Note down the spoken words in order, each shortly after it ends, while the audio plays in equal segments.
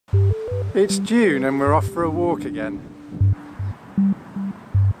It's June and we're off for a walk again.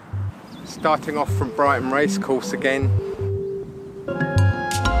 Starting off from Brighton Racecourse again.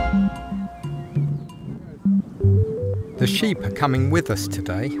 The sheep are coming with us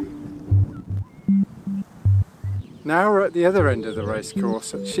today. Now we're at the other end of the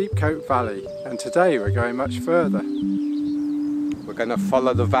racecourse at Sheepcote Valley, and today we're going much further. We're going to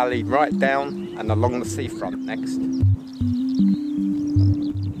follow the valley right down and along the seafront next.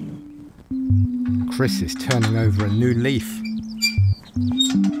 Chris is turning over a new leaf.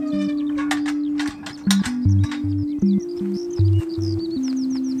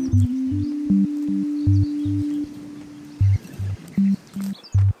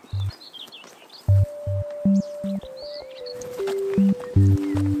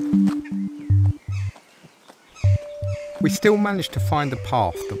 We still managed to find a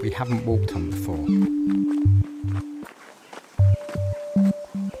path that we haven't walked on before.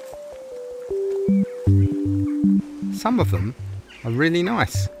 Some of them are really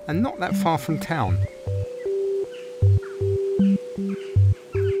nice and not that far from town.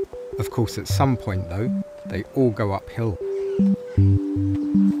 Of course, at some point though, they all go uphill.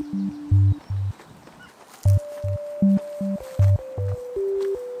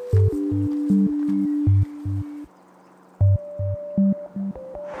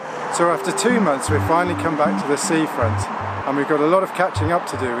 So after 2 months we've finally come back to the seafront, and we've got a lot of catching up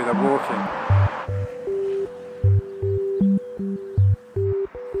to do with our walking.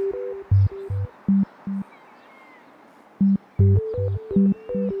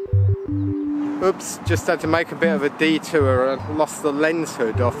 Oops, just had to make a bit of a detour. I lost the lens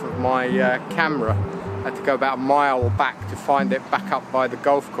hood off of my camera. I had to go about a mile back to find it back up by the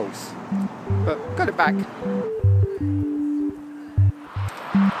golf course. But got it back.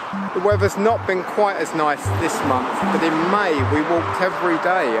 The weather's not been quite as nice this month, but in May we walked every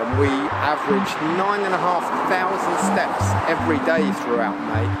day and we averaged 9,500 steps every day throughout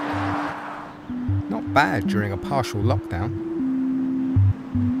May. Not bad during a partial lockdown.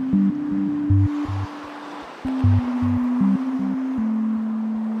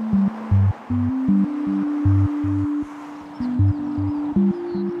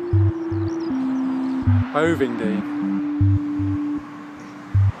 Ovingdean.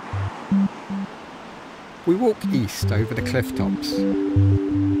 We walk east over the cliff tops.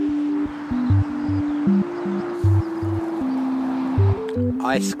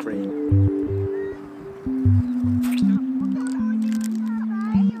 Ice cream.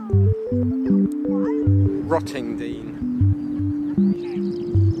 Rottingdean.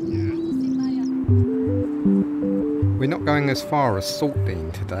 We're not going as far as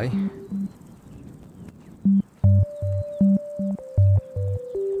Saltdean today.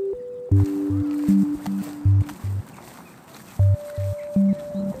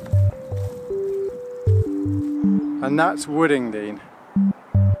 And that's Woodingdean.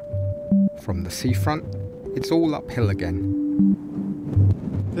 From the seafront, it's all uphill again.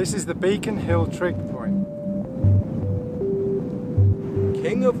 This is the Beacon Hill Trig Point.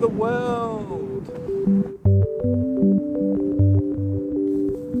 King of the world!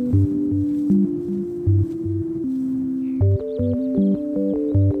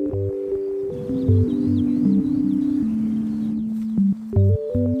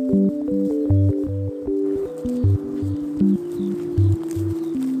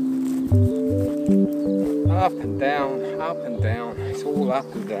 Up and down, up and down. It's all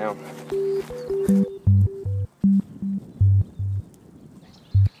up and down.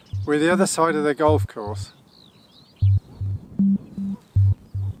 We're the other side of the golf course.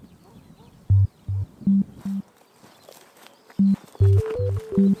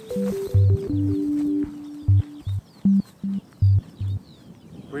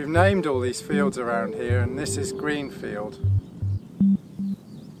 We've named all these fields around here, and this is Greenfield.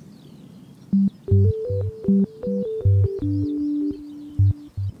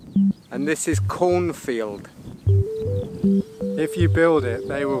 And this is Cornfield. If you build it,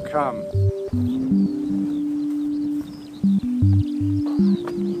 they will come.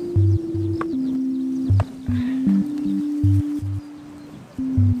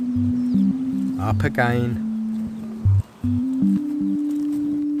 Up again.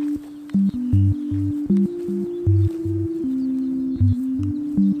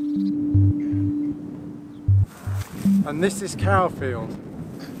 And this is Cowfield.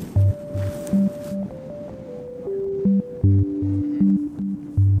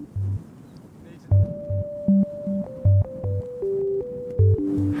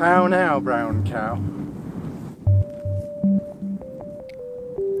 How now, brown cow?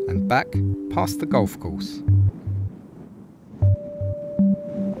 And back past the golf course.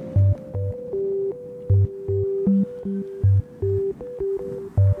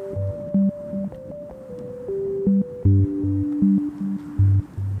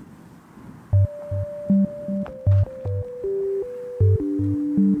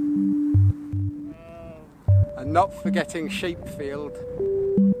 not forgetting Sheepfield.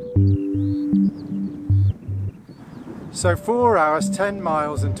 So 4 hours, 10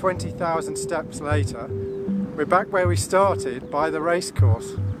 miles and 20,000 steps later, we're back where we started, by the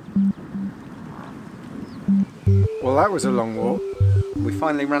racecourse. Well, that was a long walk. We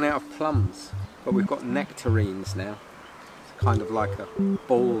finally ran out of plums, but we've got nectarines now. It's kind of like a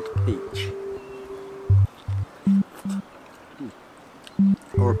bald peach.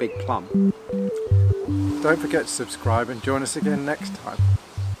 Or a big plum. Don't forget to subscribe and join us again next time.